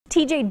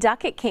TJ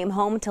Duckett came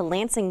home to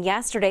Lansing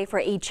yesterday for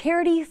a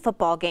charity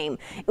football game.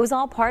 It was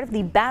all part of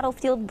the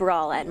Battlefield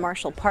Brawl at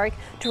Marshall Park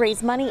to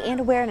raise money and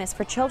awareness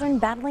for children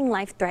battling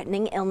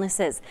life-threatening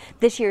illnesses.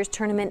 This year's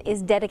tournament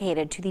is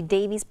dedicated to the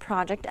Davies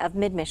Project of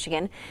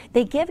Mid-Michigan.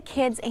 They give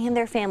kids and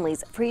their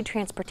families free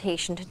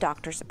transportation to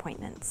doctor's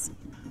appointments.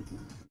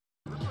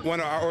 One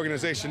of our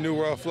organization, New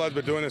World Flood's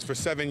been doing this for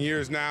 7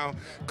 years now,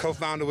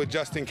 co-founder with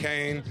Justin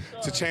Kane.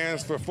 It's a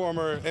chance for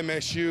former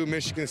MSU,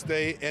 Michigan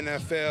State,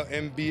 NFL,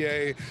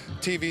 NBA,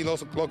 TV,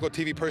 local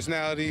TV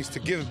personalities to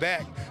give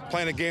back,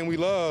 playing a game we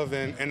love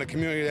and a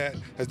community that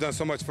has done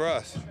so much for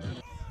us.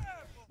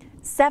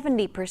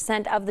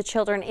 70% of the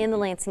children in the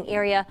Lansing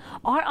area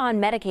are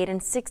on Medicaid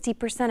and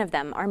 60% of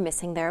them are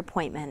missing their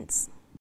appointments.